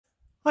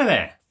Hi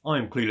there,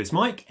 I'm Clueless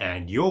Mike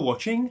and you're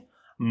watching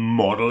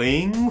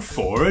Modelling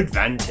for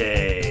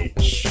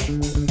Advantage.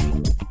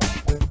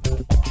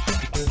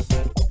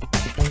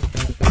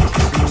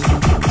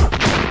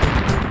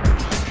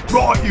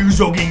 Right, you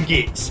zogging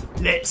gits,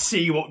 let's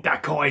see what Da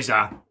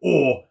Kaiser,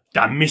 or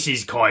Da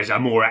Mrs. Kaiser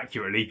more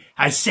accurately,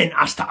 has sent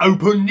us to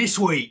open this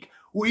week.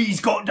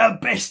 We've got the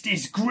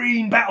bestest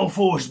green Battle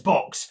Force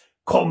box,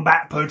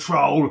 Combat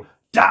Patrol,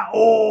 Da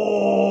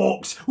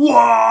Orks.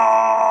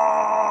 Whoa!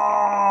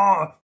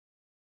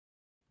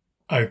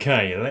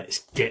 Okay,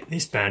 let's get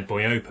this bad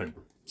boy open.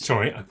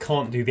 Sorry, I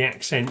can't do the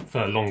accent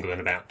for longer than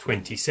about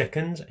 20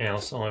 seconds,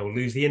 else I will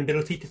lose the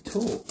inability to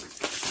talk.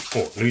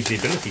 Or lose the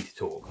ability to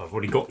talk. I've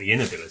already got the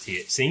inability,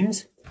 it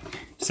seems.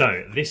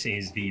 So, this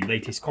is the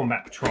latest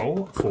Combat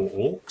Patrol for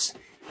Orks.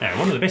 Now,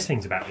 one of the best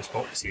things about this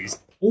box is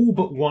all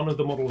but one of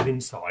the models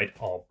inside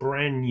are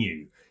brand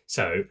new.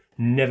 So,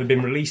 never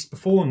been released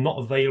before, not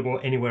available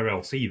anywhere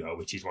else either,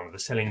 which is one of the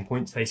selling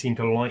points they seem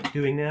to like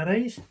doing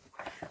nowadays.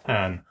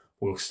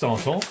 We'll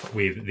start off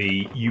with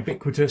the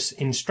ubiquitous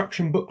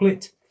instruction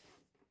booklet.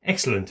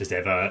 Excellent as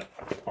ever.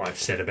 I've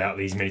said about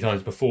these many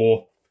times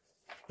before.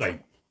 They're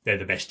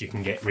the best you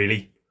can get,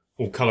 really.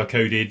 All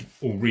colour-coded,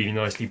 all really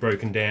nicely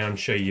broken down,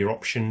 show you your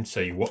options, show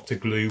you what to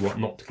glue, what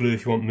not to glue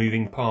if you want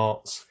moving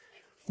parts.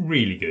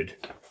 Really good.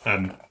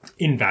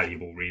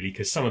 Invaluable, really,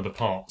 because some of the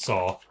parts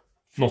are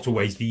not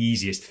always the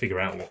easiest to figure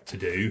out what to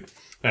do.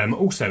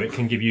 Also, it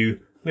can give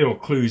you little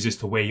clues as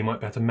to where you might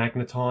be able to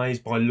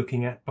magnetise by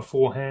looking at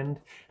beforehand.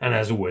 And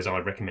as always, I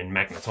recommend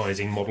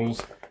magnetising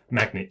models.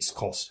 Magnets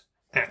cost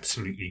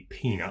absolutely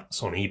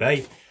peanuts on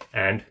eBay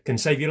and can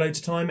save you loads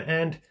of time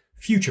and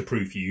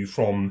future-proof you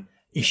from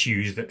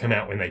issues that come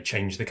out when they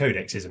change the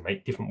codexes and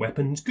make different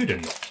weapons good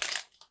and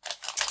not.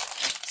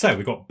 So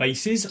we've got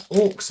bases.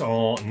 Orks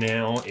are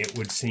now, it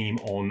would seem,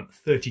 on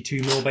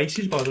 32mm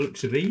bases by the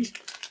looks of these.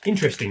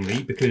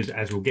 Interestingly, because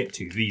as we'll get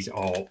to, these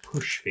are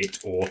push fit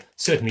or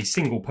certainly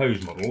single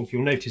pose models,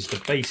 you'll notice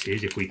the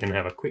bases, if we can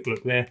have a quick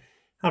look there,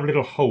 have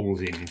little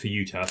holes in for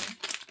you to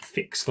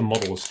fix the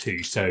models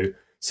to. So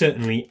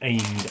certainly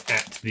aimed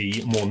at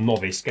the more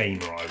novice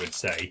gamer, I would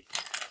say.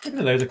 Look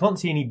at those, I can't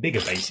see any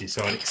bigger bases,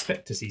 so I'd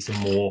expect to see some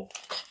more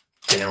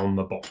down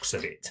the box a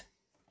bit.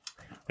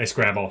 Let's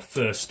grab our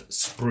first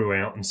sprue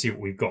out and see what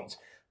we've got.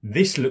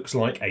 This looks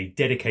like a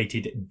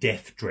dedicated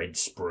Death Dread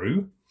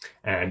sprue.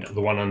 And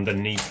the one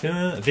underneath,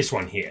 this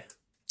one here,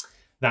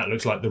 that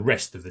looks like the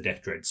rest of the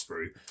Death Dread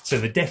sprue. So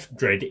the Death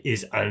Dread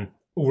is an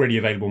already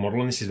available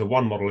model, and this is the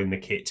one model in the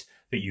kit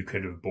that you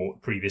could have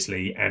bought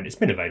previously, and it's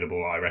been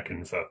available, I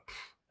reckon, for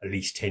at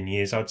least 10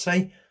 years, I'd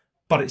say.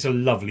 But it's a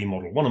lovely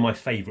model, one of my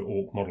favourite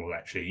Ork models,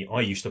 actually. I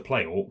used to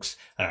play Orks.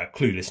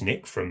 Clueless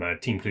Nick from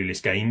Team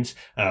Clueless Games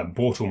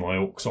bought all my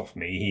Orks off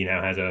me. He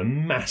now has a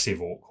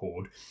massive Ork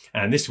horde.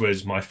 And this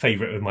was my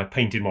favourite of my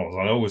painted models.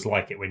 I always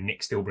like it when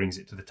Nick still brings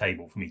it to the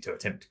table for me to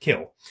attempt to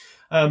kill.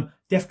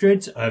 Death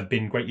Dreads have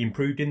been greatly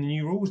improved in the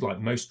new rules, like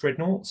most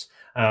Dreadnoughts.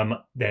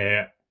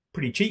 They're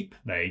pretty cheap.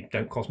 They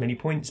don't cost many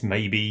points,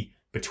 maybe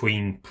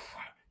between,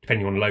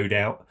 depending on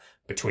loadout,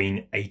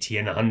 between 80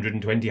 and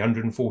 120,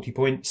 140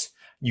 points.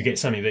 You get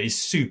something that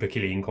is super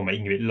killy in combat.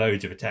 You can give it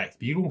loads of attacks,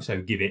 but you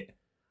also give it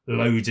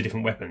loads of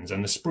different weapons.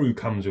 And the sprue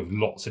comes with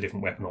lots of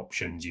different weapon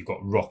options. You've got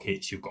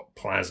rockets, you've got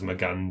plasma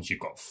guns, you've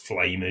got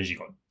flamers, you've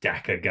got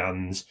Daka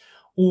guns,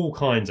 all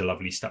kinds of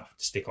lovely stuff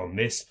to stick on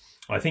this.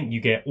 I think you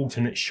get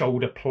alternate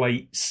shoulder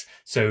plates.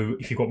 So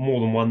if you've got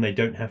more than one, they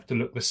don't have to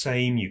look the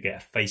same. You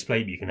get a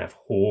faceplate, but you can have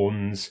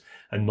horns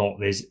and not.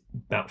 There's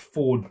about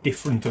 4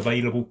 different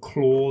available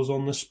claws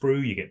on the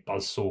sprue. You get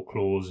buzzsaw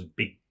claws,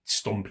 big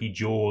stompy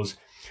jaws.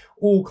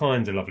 All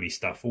kinds of lovely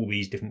stuff, all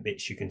these different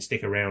bits you can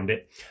stick around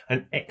it.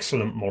 An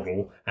excellent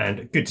model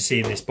and good to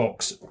see in this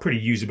box, pretty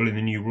usable in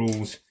the new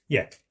rules.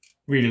 Yeah,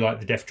 really like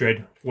the Death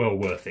Dread, well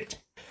worth it.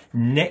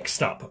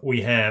 Next up,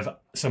 we have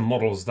some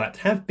models that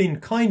have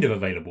been kind of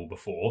available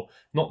before.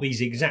 Not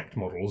these exact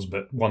models,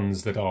 but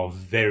ones that are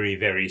very,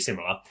 very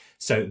similar.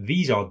 So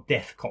these are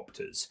Death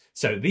Copters.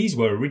 So these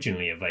were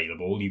originally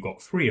available. You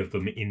got 3 of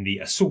them in the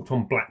Assault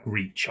on Black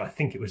Reach. I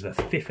think it was the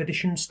 5th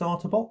edition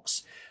starter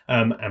box.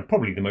 And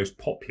probably the most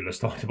popular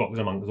starter box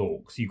amongst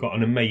Orks. You've got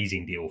an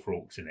amazing deal for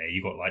Orks in there.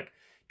 You've got like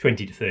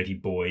 20 to 30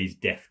 boys,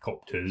 Death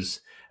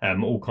Copters,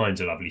 all kinds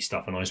of lovely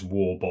stuff, a nice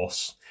war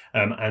boss.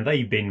 And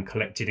they've been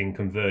collected and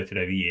converted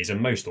over the years, and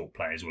most Ork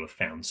players will have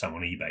found some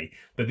on eBay.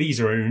 But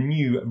these are a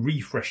new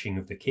refreshing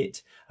of the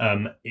kit.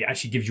 It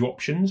actually gives you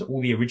options.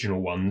 All the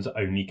original ones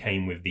only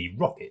came with the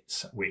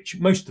rockets, which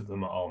most of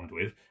them are armed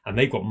with, and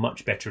they've got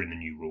much better in the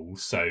new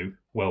rules, so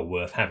well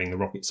worth having the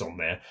rockets on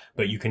there.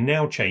 But you can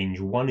now change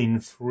 1 in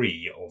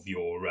 3 of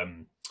your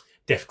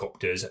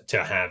Deathcopters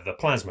to have the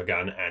plasma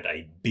gun and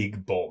a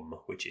big bomb,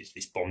 which is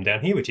this bomb down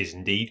here, which is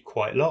indeed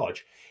quite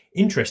large.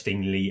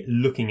 Interestingly,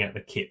 looking at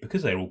the kit,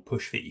 because they're all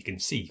push fit, you can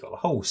see you've got the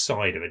whole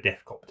side of a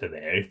Deathcopter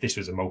there. If this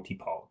was a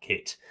multi-part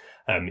kit,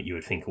 you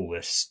would think all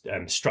the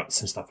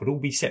struts and stuff would all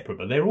be separate,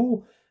 but they're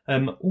all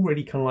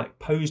already kind of like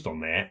posed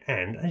on there.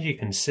 And as you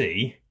can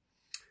see,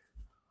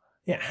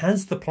 it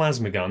has the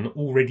plasma gun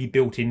already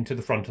built into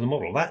the front of the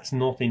model. That's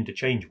not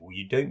interchangeable.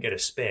 You don't get a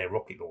spare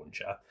rocket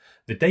launcher.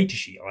 The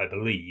datasheet, I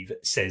believe,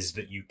 says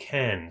that you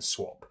can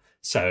swap.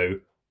 So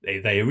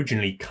they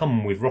originally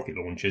come with rocket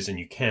launchers and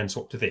you can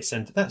swap to this.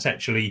 And that's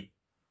actually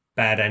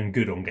bad and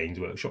good on Games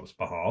Workshop's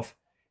behalf.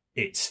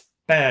 It's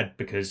bad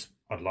because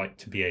I'd like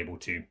to be able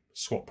to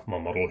swap my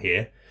model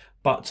here.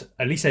 But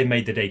at least they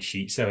made the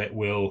datasheet so it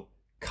will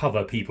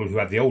cover people who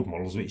have the old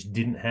models which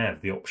didn't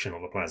have the option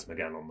of a plasma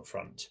gun on the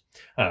front.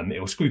 It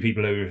will screw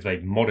people over if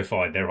they've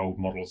modified their old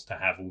models to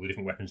have all the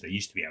different weapons they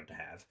used to be able to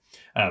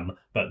have.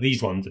 But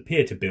these ones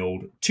appear to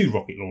build 2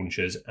 rocket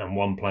launchers and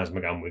 1 plasma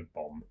gun with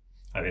bomb.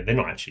 I mean, they're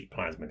not actually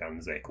plasma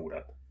guns, they're called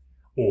a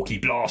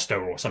Orky blaster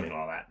or something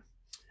like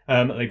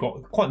that. They've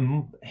got quite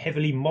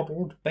heavily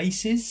modelled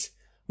bases,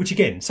 which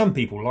again, some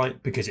people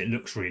like because it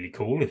looks really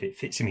cool if it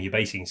fits in with your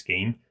basing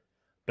scheme.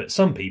 But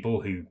some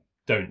people who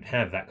don't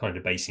have that kind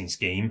of basing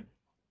scheme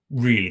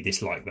really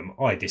dislike them.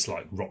 I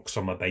dislike rocks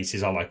on my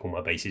bases. I like all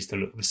my bases to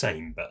look the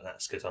same, but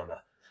that's because I'm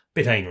a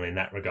bit anal in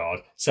that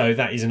regard. So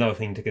that is another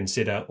thing to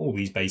consider. All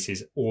these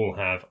bases all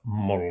have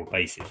modelled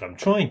bases. I'm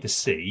trying to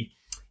see,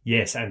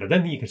 yes, and I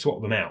don't think you can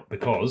swap them out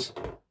because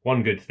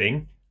one good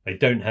thing, they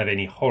don't have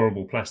any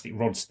horrible plastic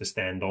rods to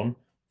stand on.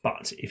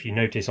 But if you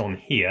notice on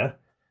here,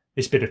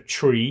 this bit of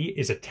tree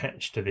is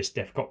attached to this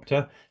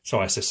Defcopter, so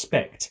I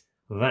suspect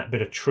that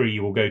bit of tree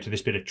will go to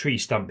this bit of tree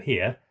stump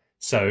here,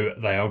 so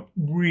they are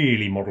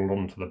really modelled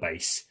onto the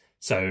base.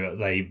 So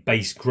the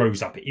base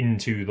grows up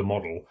into the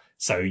model,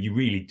 so you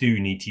really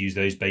do need to use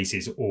those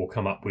bases or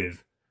come up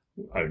with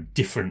a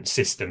different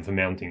system for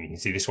mounting. You can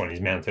see this one is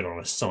mounted on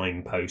a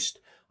signpost.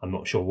 I'm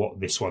not sure what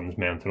this one's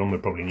mounted on. We'll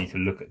probably need to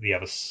look at the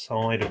other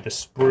side of the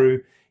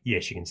sprue.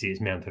 Yes, you can see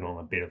it's mounted on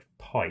a bit of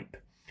pipe.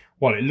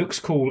 While it looks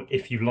cool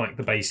if you like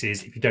the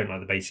bases, if you don't like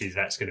the bases,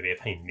 that's going to be a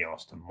pain in the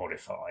arse to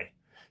modify.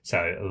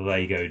 So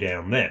they go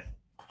down there.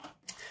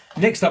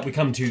 Next up, we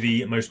come to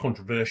the most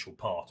controversial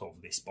part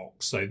of this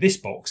box. So this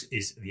box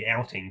is the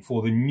outing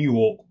for the new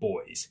Ork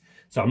boys.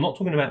 So I'm not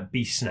talking about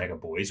Beast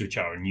Snagger boys, which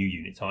are a new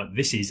unit type.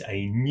 This is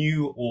a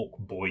new Ork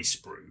boy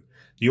sprue.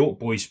 The Ork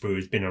boy sprue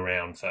has been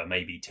around for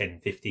maybe 10,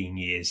 15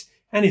 years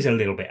and is a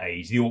little bit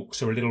aged. The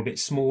Orks are a little bit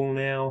small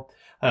now.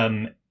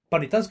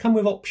 But it does come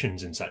with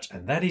options and such,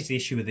 and that is the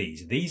issue with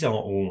these. These are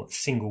all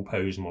single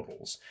pose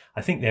models.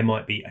 I think there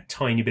might be a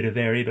tiny bit of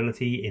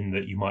variability in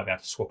that you might be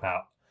able to swap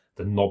out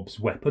the knob's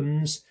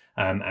weapons,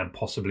 and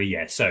possibly,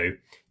 yeah, so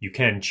you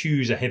can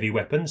choose a heavy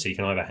weapon, so you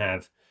can either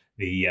have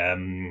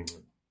the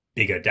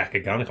bigger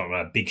Daka gun, I can't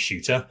remember, a big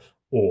shooter,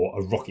 or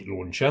a rocket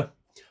launcher.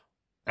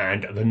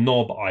 And the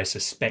knob, I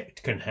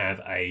suspect, can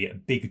have a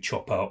big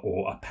chopper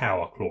or a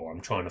power claw.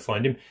 I'm trying to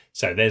find him.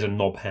 So there's a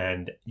knob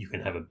hand. You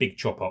can have a big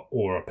chopper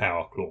or a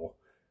power claw.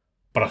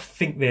 But I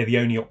think they're the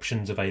only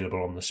options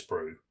available on the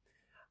sprue.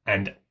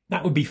 And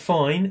that would be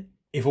fine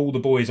if all the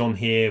boys on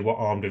here were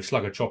armed with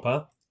slugger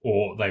chopper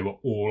or they were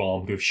all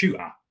armed with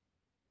shooter.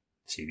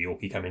 See the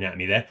Orky coming at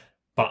me there.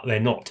 But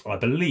they're not. I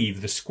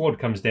believe the squad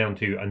comes down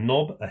to a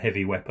knob, a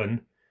heavy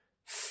weapon,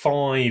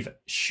 5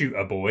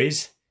 shooter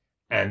boys,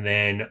 and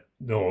then,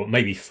 or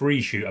maybe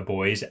 3 shooter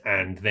boys,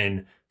 and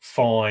then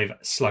 5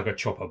 slugger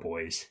chopper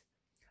boys.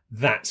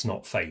 That's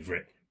not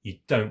favourite. You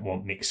don't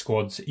want mixed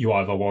squads. You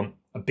either want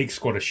a big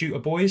squad of shooter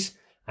boys,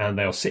 and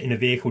they'll sit in a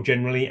vehicle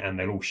generally, and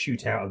they'll all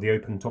shoot out of the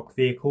open top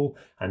vehicle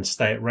and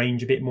stay at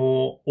range a bit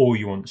more, or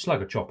you want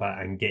slugger chopper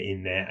and get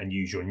in there and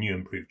use your new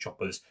improved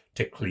choppers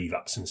to cleave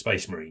up some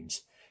Space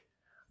Marines.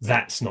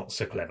 That's not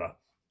so clever.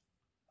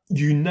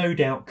 You no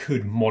doubt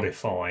could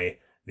modify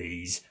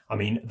these. I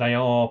mean, they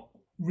are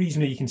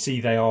reasonably, you can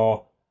see they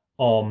are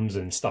arms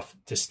and stuff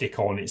to stick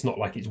on. It's not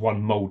like it's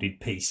one moulded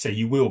piece, so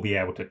you will be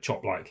able to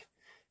chop, like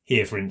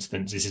here for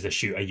instance, this is a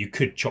shooter. You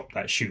could chop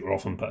that shooter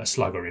off and put a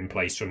slugger in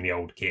place from the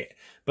old kit,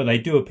 but they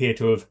do appear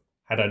to have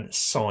had a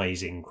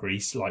size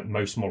increase like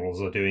most models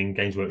are doing.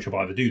 Games Workshop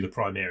either do the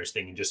Primaris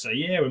thing and just say,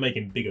 yeah, we're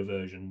making bigger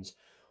versions,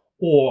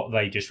 or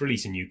they just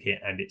release a new kit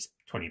and it's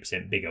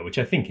 20% bigger, which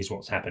I think is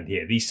what's happened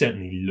here. These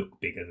certainly look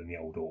bigger than the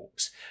old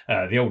Orks.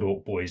 The old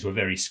Ork boys were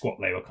very squat.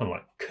 They were kind of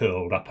like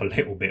curled up a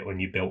little bit when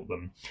you built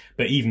them.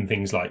 But even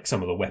things like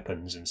some of the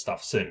weapons and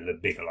stuff certainly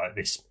look bigger. Like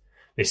this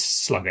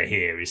slugger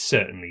here is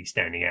certainly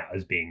standing out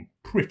as being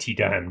pretty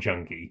damn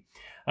chunky.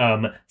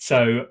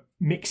 So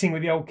mixing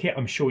with the old kit,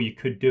 I'm sure you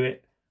could do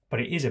it, but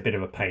it is a bit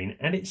of a pain.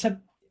 And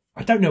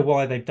I don't know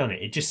why they've done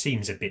it. It just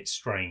seems a bit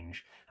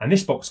strange. And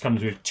this box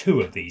comes with 2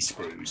 of these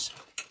sprues.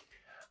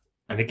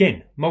 And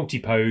again,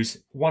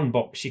 multi-pose, 1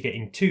 box, you're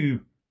getting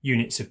 2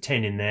 units of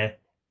 10 in there.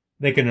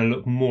 They're going to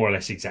look more or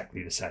less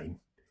exactly the same.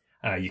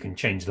 You can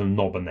change the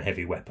knob and the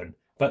heavy weapon.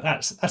 But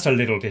that's a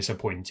little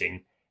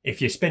disappointing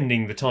if you're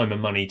spending the time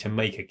and money to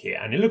make a kit.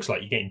 And it looks like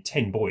you're getting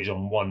 10 boys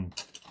on one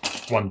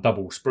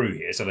double sprue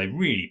here. So they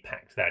really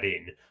packed that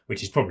in,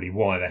 which is probably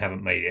why they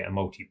haven't made it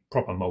a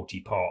proper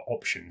multi-part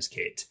options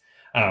kit.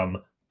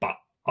 But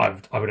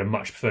I would have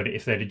much preferred it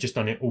if they'd have just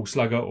done it all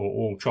slugger or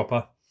all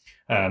chopper,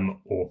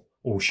 or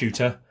all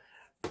shooter.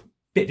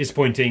 Bit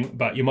disappointing,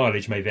 but your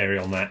mileage may vary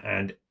on that.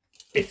 And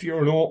if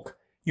you're an Ork,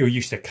 you're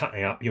used to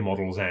cutting up your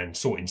models and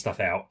sorting stuff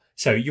out,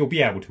 so you'll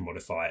be able to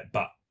modify it,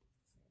 but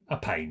a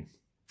pain.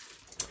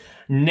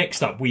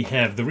 Next up, we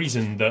have the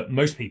reason that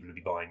most people will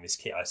be buying this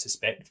kit, I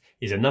suspect,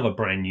 is another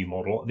brand new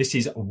model. This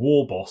is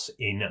Warboss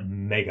in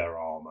Mega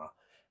Armor.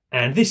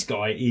 And this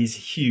guy is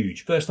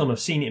huge. First time I've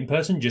seen it in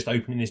person, just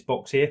opening this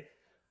box here.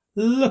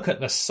 Look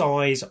at the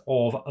size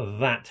of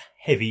that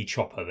heavy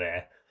chopper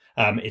there.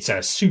 It's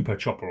a super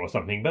chopper or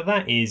something, but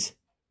that is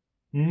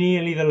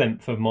nearly the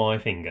length of my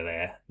finger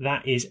there.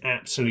 That is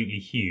absolutely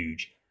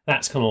huge.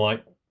 That's kind of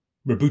like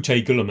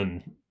Rabute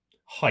Gulliman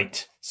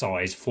height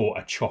size for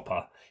a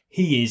chopper.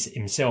 He is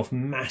himself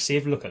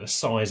massive. Look at the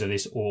size of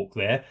this orc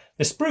there.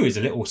 The sprue is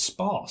a little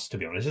sparse, to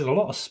be honest. There's a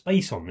lot of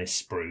space on this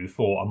sprue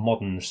for a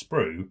modern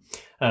sprue.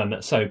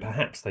 So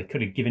perhaps they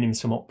could have given him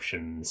some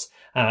options.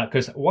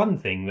 Because one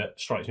thing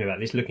that strikes me about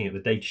this, looking at the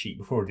datasheet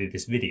before I did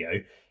this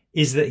video,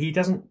 is that he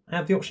doesn't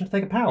have the option to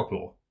take a power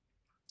claw,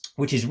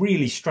 which is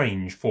really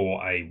strange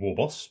for a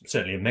warboss,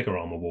 certainly a Mega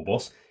Armor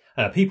warboss.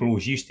 People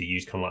always used to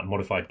use kind of like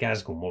modified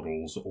Ghazghkull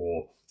models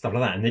or stuff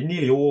like that, and they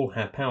nearly all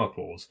have power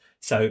claws.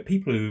 So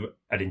people who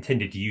had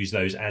intended to use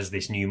those as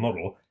this new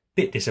model,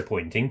 bit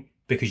disappointing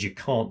because you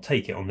can't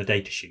take it on the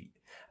datasheet.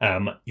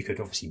 You could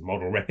obviously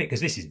model rep it because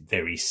this is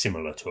very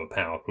similar to a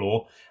power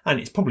claw, and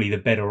it's probably the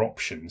better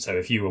option. So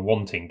if you were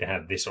wanting to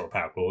have this or a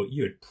power claw,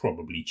 you would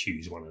probably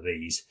choose one of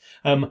these.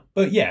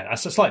 But yeah,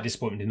 that's a slight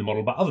disappointment in the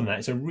model. But other than that,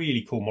 it's a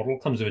really cool model.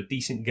 It comes with a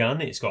decent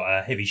gun. It's got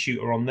a heavy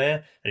shooter on there,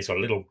 and it's got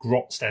a little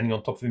grot standing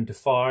on top of him to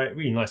fire it.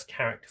 Really nice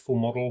characterful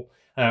model.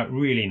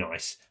 Really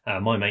nice.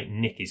 My mate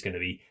Nick is going to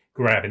be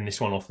grabbing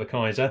this one off the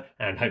Kaiser,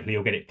 and hopefully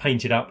he'll get it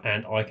painted up,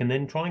 and I can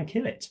then try and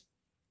kill it.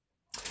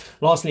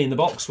 Lastly, in the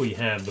box, we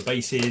have the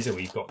bases.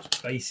 We've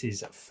got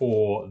bases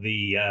for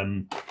the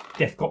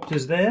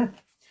Deathcopters there.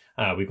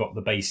 We've got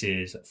the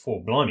bases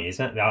for, blimey, is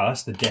that?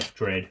 That's the Death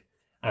Dread,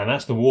 and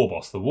that's the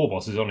Warboss. The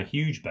Warboss is on a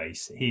huge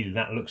base.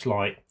 That looks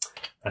like,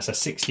 that's a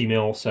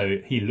 60mm, so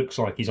he looks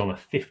like he's on a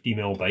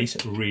 50mm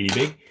base, really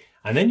big.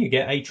 And then you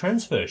get a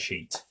transfer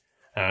sheet.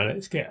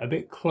 Let's get a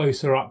bit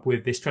closer up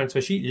with this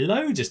transfer sheet.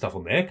 Loads of stuff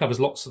on there, covers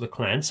lots of the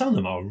clan. Some of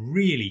them are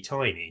really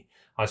tiny.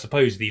 I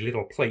suppose the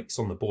little plates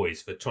on the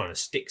boys for trying to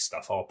stick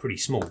stuff are pretty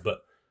small,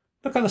 but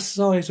look at the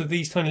size of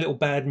these tiny little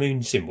bad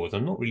moon symbols.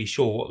 I'm not really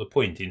sure what the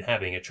point in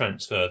having a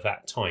transfer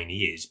that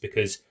tiny is,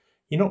 because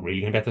you're not really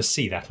going to be able to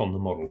see that on the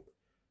model.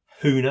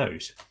 Who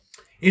knows?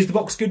 Is the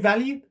box good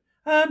value?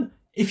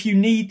 If you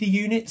need the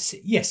units,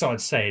 yes,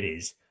 I'd say it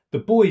is. The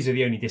boys are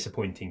the only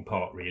disappointing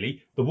part,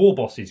 really. The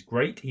Warboss is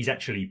great. He's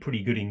actually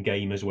pretty good in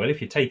game as well.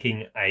 If you're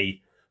taking a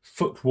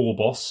foot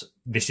Warboss,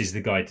 this is the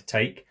guy to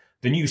take.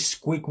 The new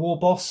Squig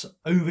Warboss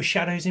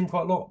overshadows him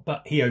quite a lot,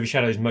 but he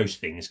overshadows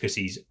most things because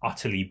he's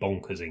utterly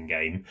bonkers in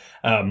game.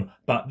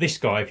 But this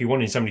guy, if you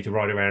wanted somebody to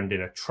ride around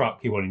in a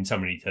truck, you wanted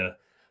somebody to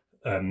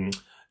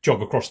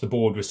jog across the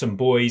board with some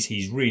boys,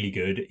 he's really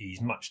good. He's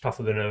much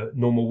tougher than a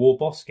normal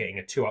Warboss, getting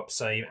a 2-up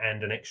save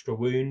and an extra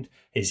wound.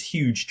 His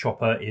huge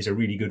chopper is a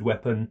really good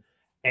weapon.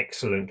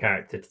 Excellent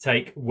character to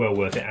take, well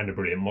worth it, and a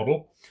brilliant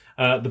model.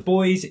 The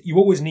boys, you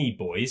always need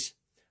boys.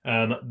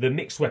 The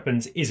mixed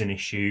weapons is an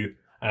issue.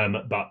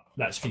 But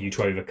that's for you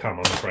to overcome,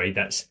 I'm afraid.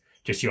 That's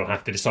just, you'll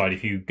have to decide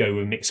if you go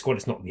with mixed squad.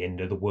 It's not the end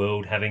of the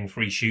world having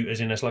 3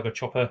 shooters in a slugger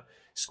chopper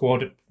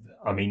squad.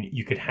 I mean,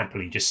 you could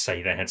happily just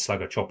say they had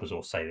slugger choppers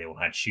or say they all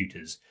had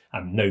shooters.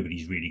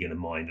 Nobody's really going to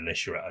mind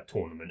unless you're at a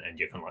tournament and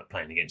you're kind of like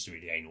playing against a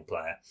really anal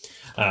player.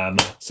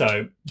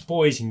 So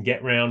boys can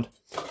get round.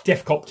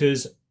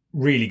 Deathcopters,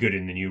 really good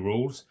in the new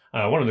rules.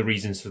 One of the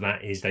reasons for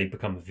that is they've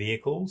become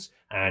vehicles,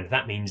 and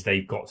that means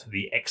they've got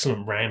the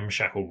excellent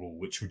ramshackle rule,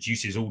 which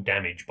reduces all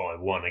damage by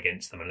 1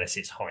 against them unless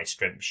it's high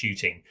strength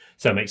shooting.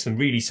 So it makes them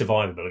really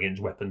survivable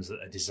against weapons that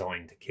are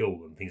designed to kill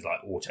them. Things like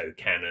auto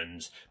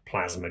cannons,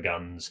 plasma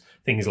guns,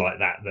 things like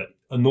that, that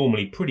are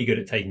normally pretty good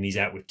at taking these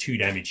out with 2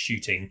 damage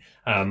shooting,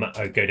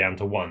 go down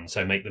to 1.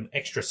 So make them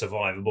extra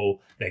survivable.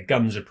 Their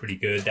guns are pretty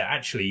good. They're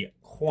actually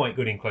quite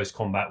good in close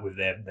combat with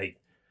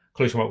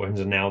close combat weapons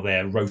are now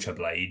their rotor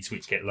blades,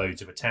 which get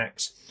loads of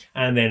attacks.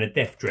 And then a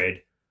Death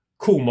Dread,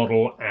 cool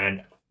model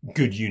and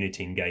good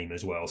unit in game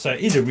as well. So it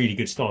is a really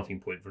good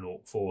starting point for an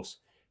Orc force.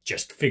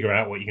 Just figure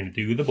out what you're going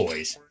to do with the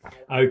boys.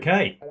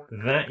 Okay,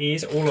 that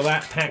is all of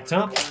that packed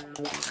up.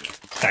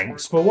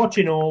 Thanks for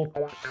watching all.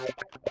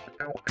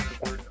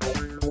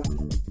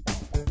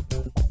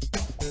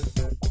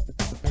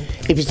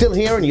 If you're still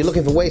here and you're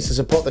looking for ways to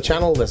support the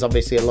channel, there's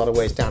obviously a lot of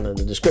ways down in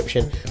the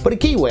description, but a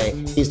key way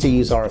is to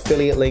use our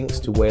affiliate links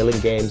to Whaling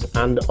Games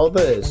and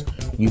others.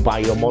 You buy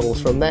your models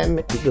from them,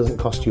 it doesn't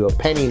cost you a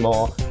penny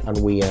more, and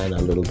we earn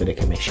a little bit of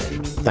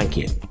commission. Thank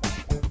you.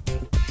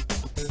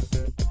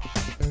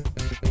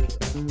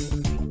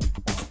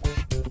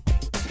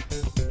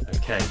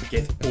 Okay,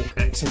 get Orc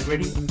accent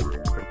ready.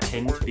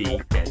 Pretend to be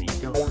Danny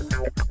Dyer.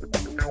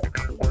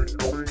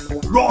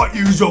 Right,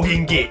 you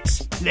zogging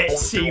gits,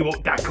 let's see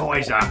what the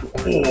Kaiser,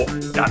 or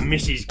the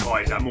Mrs.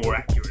 Kaiser more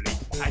accurately,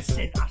 has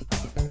sent us.